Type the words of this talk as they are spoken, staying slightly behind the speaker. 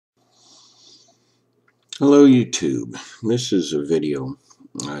Hello YouTube. This is a video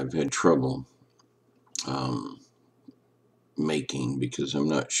I've had trouble making because I'm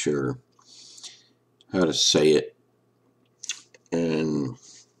not sure how to say it,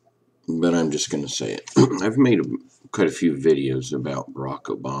 but I'm just going to say it. I've made quite a few videos about Barack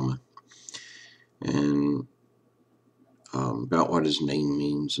Obama and about what his name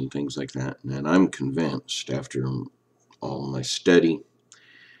means and things like that, and I'm convinced after all my study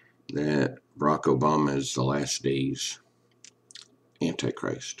that Barack Obama is the last days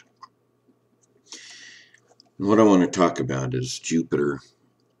Antichrist. And what I want to talk about is Jupiter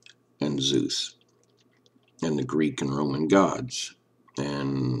and Zeus and the Greek and Roman gods,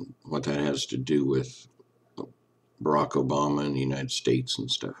 and what that has to do with Barack Obama and the United States and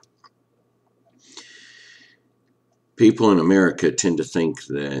stuff. People in America tend to think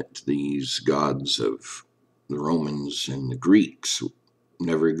that these gods of the Romans and the Greeks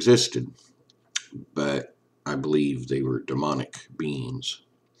never existed, but I believe they were demonic beings,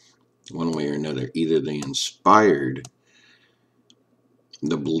 one way or another. Either they inspired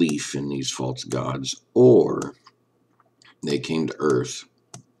the belief in these false gods, or they came to Earth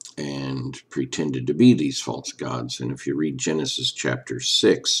and pretended to be these false gods. And if you read Genesis chapter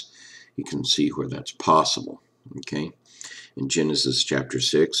 6, you can see where that's possible. Okay? In Genesis chapter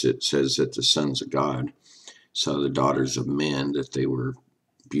 6, it says that the sons of God saw the daughters of men, that they were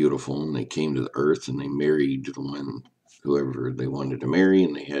beautiful, and they came to the earth and they married whoever they wanted to marry,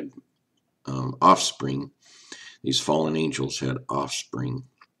 and they had offspring. These fallen angels had offspring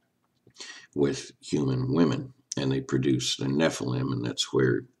with human women, and they produced the Nephilim, and that's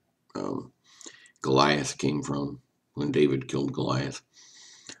where Goliath came from, when David killed Goliath.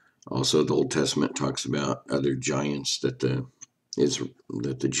 Also, the Old Testament talks about other giants that the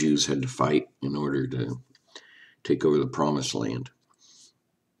Jews had to fight in order to take over the Promised Land.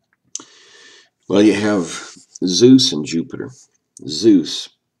 Well, you have Zeus and Jupiter. Zeus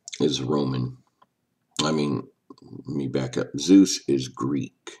is Roman. Let me back up. Zeus is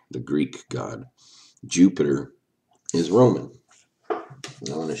Greek, the Greek god. Jupiter is Roman. I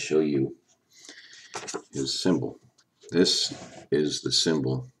want to show you his symbol. This is the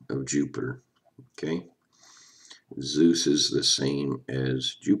symbol of Jupiter. Okay? Zeus is the same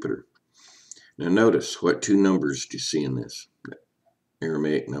as Jupiter. Now notice, what two numbers do you see in this?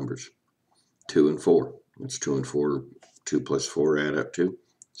 Aramaic numbers. 2 and 4. What's 2 and 4? 2 plus 4 add up to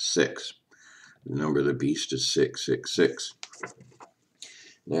 6. The number of the beast is 666.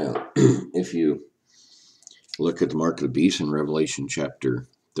 Now, if you look at the mark of the beast in Revelation chapter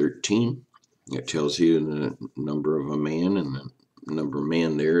 13, it tells you the number of a man, and the number of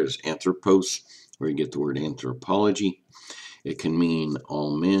man there is anthropos, where you get the word anthropology. It can mean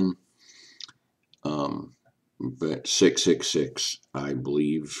all men, but 666, I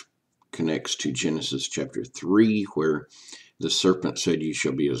believe, connects to Genesis chapter 3, where the serpent said, "You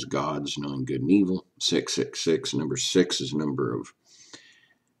shall be as gods, knowing good and evil." 666, number 6 is the number of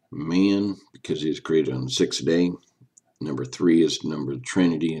man, because he was created on the sixth day. Number 3 is the number of the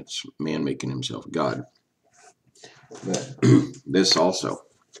Trinity. It's man making himself God. But this also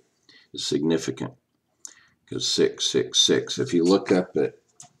is significant, because 666. If you look up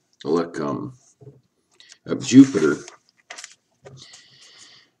Jupiter,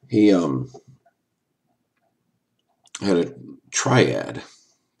 he had a triad,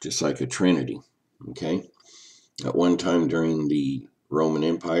 just like a Trinity. Okay, at one time during the Roman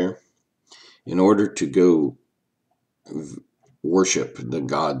Empire, in order to go worship the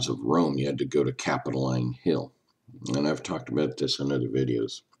gods of Rome, you had to go to Capitoline Hill. And I've talked about this in other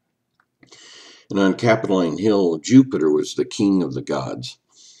videos. And on Capitoline Hill, Jupiter was the king of the gods.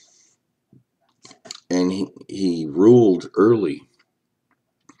 And he ruled early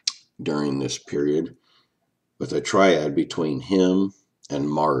during this period with a triad between him and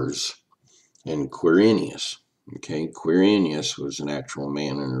Mars and Quirinius. Okay, Quirinius was an actual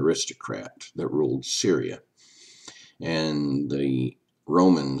man, an aristocrat that ruled Syria. And the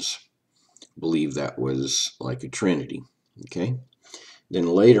Romans believed that was like a trinity. Okay, then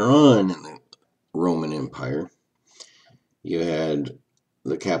later on in the Roman Empire, you had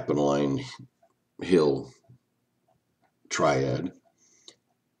the Capitoline Hill triad.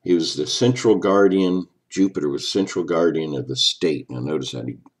 He was the central guardian. Jupiter was central guardian of the state. Now notice that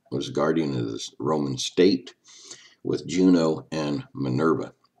he was guardian of the Roman state with Juno and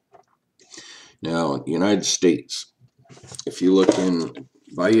Minerva. Now, United States, if you look in,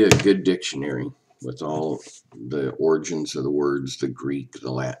 buy you a good dictionary with all the origins of the words, the Greek,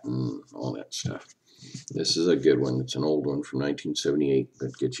 the Latin, all that stuff. This is a good one. It's an old one from 1978,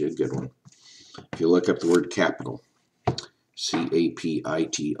 but get you a good one. If you look up the word capital,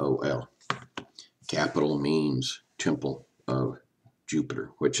 Capitol, Capital means temple of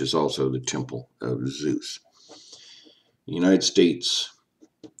Jupiter, which is also the temple of Zeus. The United States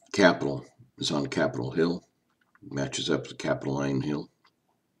Capitol is on Capitol Hill, matches up to Capitoline Hill.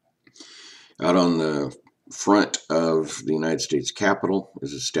 Out on the front of the United States Capitol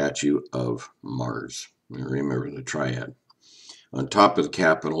is a statue of Mars. Remember the triad. On top of the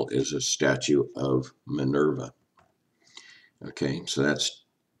Capitol is a statue of Minerva. Okay, so that's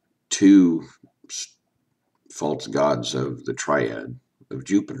two false gods of the triad of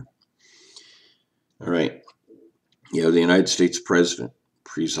Jupiter. All right, you have the United States president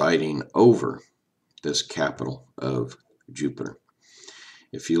presiding over this capital of Jupiter.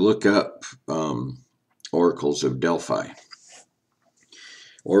 If you look up oracles of Delphi,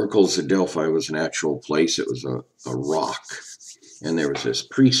 oracles of Delphi was an actual place. It was a rock, and there was this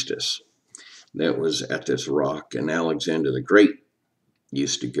priestess that was at this rock, and Alexander the Great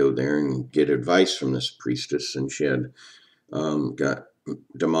used to go there and get advice from this priestess, and she had got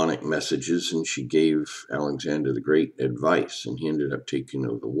demonic messages, and she gave Alexander the Great advice, and he ended up taking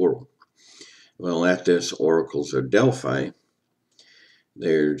over the world. Well, at this oracles of Delphi,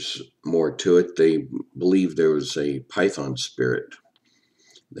 there's more to it. They believe there was a python spirit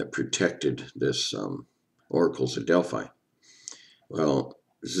that protected this oracles of Delphi. Well,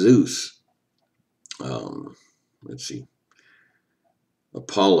 Zeus, let's see,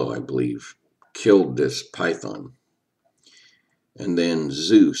 Apollo, I believe, killed this python. And then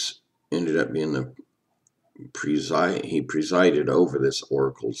Zeus ended up being he presided over this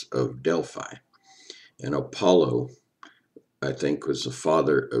oracles of Delphi. And Apollo, I think, was the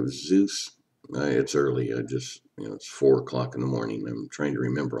father of Zeus. It's early. It's 4 o'clock in the morning. I'm trying to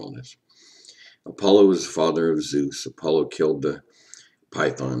remember all this. Apollo was the father of Zeus. Apollo killed the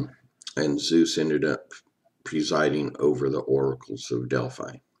python, and Zeus ended up presiding over the oracles of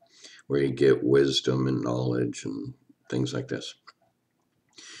Delphi, where you get wisdom and knowledge and things like this.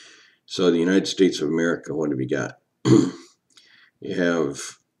 So the United States of America, what have you got? You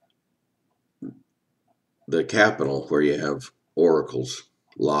have the Capitol, where you have oracles,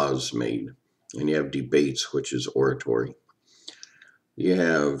 laws made, and you have debates, which is oratory. You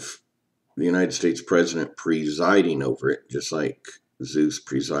have the United States president presiding over it, just like Zeus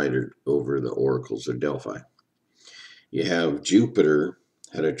presided over the oracles of Delphi. You have Jupiter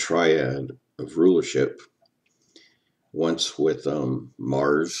had a triad of rulership, once with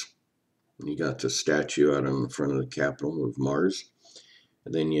Mars. You got the statue out on the front of the Capitol of Mars.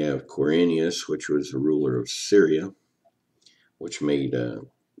 And then you have Quirinius, which was the ruler of Syria, which made a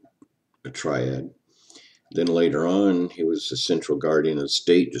triad. Then later on, he was the central guardian of the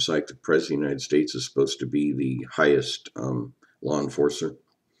state, just like the President of the United States is supposed to be the highest law enforcer,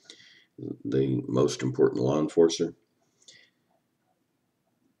 the most important law enforcer.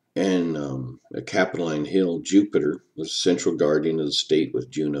 And at Capitoline Hill, Jupiter was the central guardian of the state with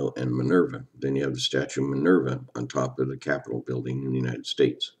Juno and Minerva. Then you have the statue of Minerva on top of the Capitol building in the United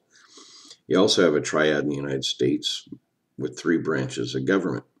States. You also have a triad in the United States with 3 branches of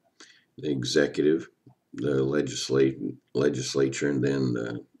government: the executive, the legislature, and then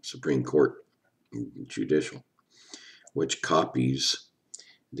the Supreme Court, judicial, which copies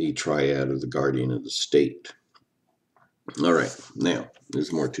the triad of the guardian of the state. All right, now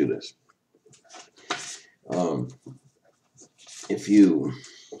there's more to this. If you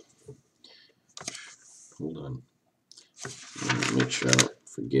hold on, let me make sure I don't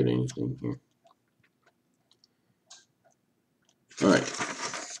forget anything here. All right,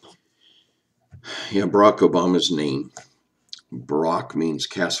 yeah, Barack Obama's name. Barack means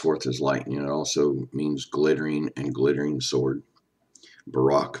cast forth as lightning. It also means glittering and glittering sword.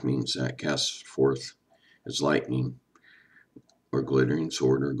 Barack means that, cast forth as lightning, or glittering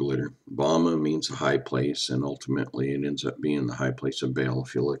sword, or glitter. Obama means a high place, and ultimately it ends up being the high place of Baal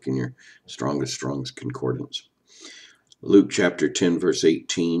if you look in your Strong's Concordance. Luke chapter 10, verse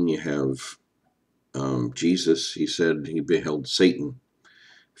 18, you have Jesus. He said he beheld Satan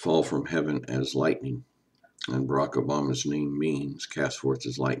fall from heaven as lightning. And Barack Obama's name means cast forth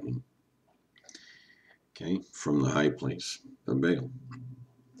as lightning. Okay, from the high place of Baal.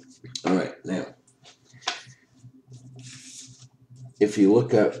 All right, now, if you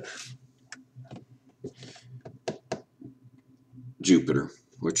look up Jupiter,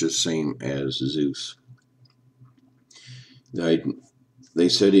 which is same as Zeus, they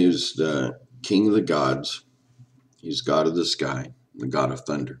said he was the king of the gods. He's God of the sky, the God of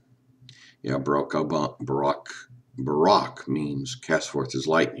thunder. Yeah, Barack means cast forth as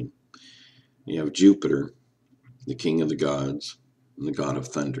lightning. You have Jupiter, the king of the gods, and the God of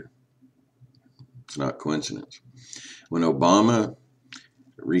thunder. It's not coincidence. When Obama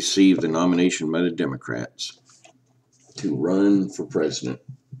received the nomination by the Democrats to run for president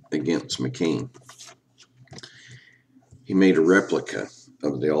against McCain. He made a replica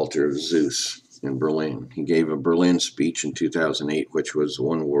of the altar of Zeus in Berlin. He gave a Berlin speech in 2008, which was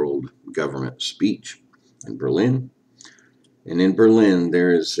one world government speech in Berlin. And in Berlin,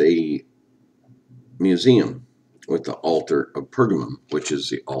 there is a museum with the altar of Pergamum, which is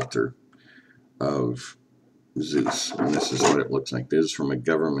the altar of Zeus. And this is what it looks like. This is from a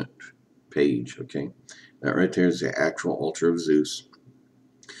government page, okay? That right there is the actual altar of Zeus.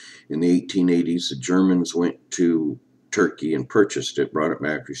 In the 1880s, the Germans went to Turkey and purchased it, brought it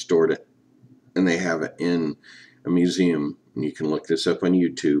back, restored it, and they have it in a museum. And you can look this up on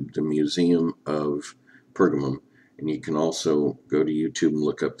YouTube, the Museum of Pergamum. And you can also go to YouTube and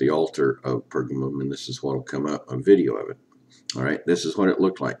look up the altar of Pergamum, and this is what will come up, a video of it. All right, this is what it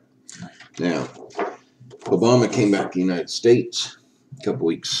looked like. Now, Obama came back to the United States a couple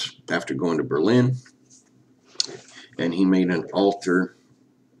weeks after going to Berlin, and he made an altar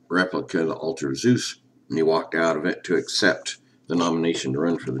replica of the altar of Zeus, and he walked out of it to accept the nomination to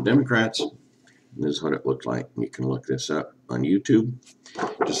run for the Democrats. And this is what it looked like. You can look this up on YouTube.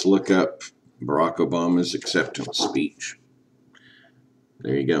 Just look up Barack Obama's acceptance speech.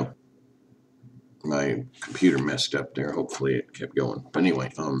 There you go. My computer messed up there. Hopefully it kept going. But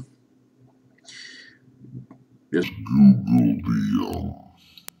anyway, just Google the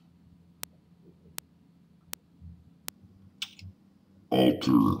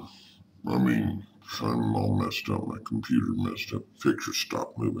altar. I'm all messed up. My computer messed up. Picture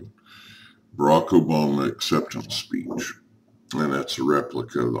stopped moving. Barack Obama acceptance speech. And that's a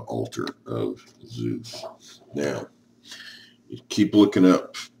replica of the altar of Zeus. Now, you keep looking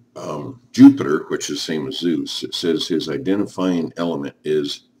up Jupiter, which is the same as Zeus. It says his identifying element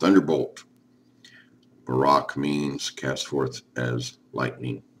is thunderbolt. Barak means cast forth as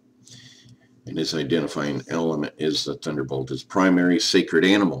lightning. And his identifying element is the thunderbolt. His primary sacred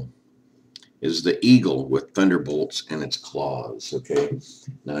animal is the eagle with thunderbolts in its claws. Okay.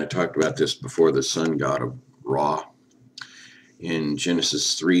 Now I talked about this before, the sun god of Ra. In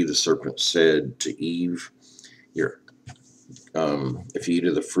Genesis 3, the serpent said to Eve, if you eat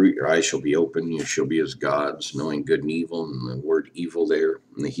of the fruit, your eyes shall be open, you shall be as gods, knowing good and evil. And the word evil there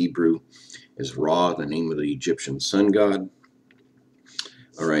in the Hebrew is Ra, the name of the Egyptian sun god.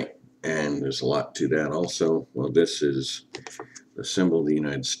 All right, and there's a lot to that also. Well, this is the symbol of the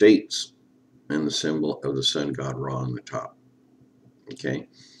United States and the symbol of the sun god Ra on the top. Okay,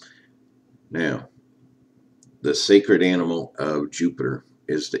 now, the sacred animal of Jupiter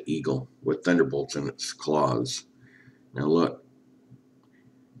is the eagle with thunderbolts in its claws. Now look,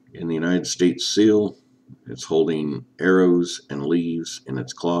 in the United States seal, it's holding arrows and leaves in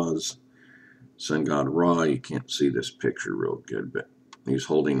its claws. Sun god Ra, you can't see this picture real good, but he's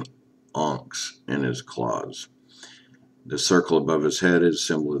holding ankhs in his claws. The circle above his head is a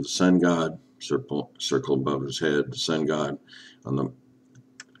symbol of the sun god. Circle above his head, the sun god. On the,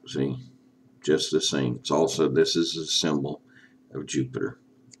 see, just the same. It's also, this is a symbol of Jupiter.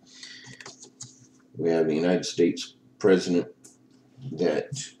 We have the United States president that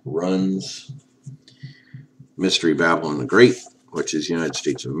runs Mystery Babylon the Great, which is the United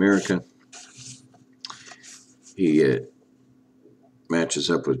States of America. He matches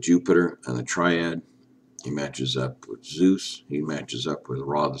up with Jupiter and the triad. He matches up with Zeus. He matches up with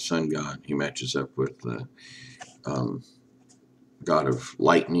Ra, the sun god. He matches up with the god of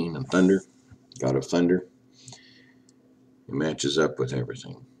lightning and thunder, god of thunder. He matches up with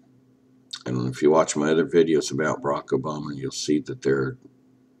everything. And if you watch my other videos about Barack Obama, you'll see that there are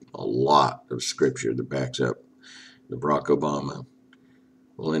a lot of scripture that backs up that Barack Obama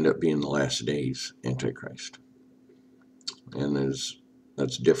will end up being the last days Antichrist. And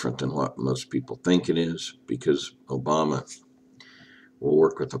that's different than what most people think it is, because Obama will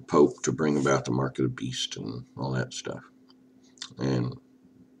work with the Pope to bring about the mark of the beast and all that stuff. And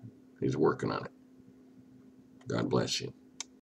he's working on it. God bless you.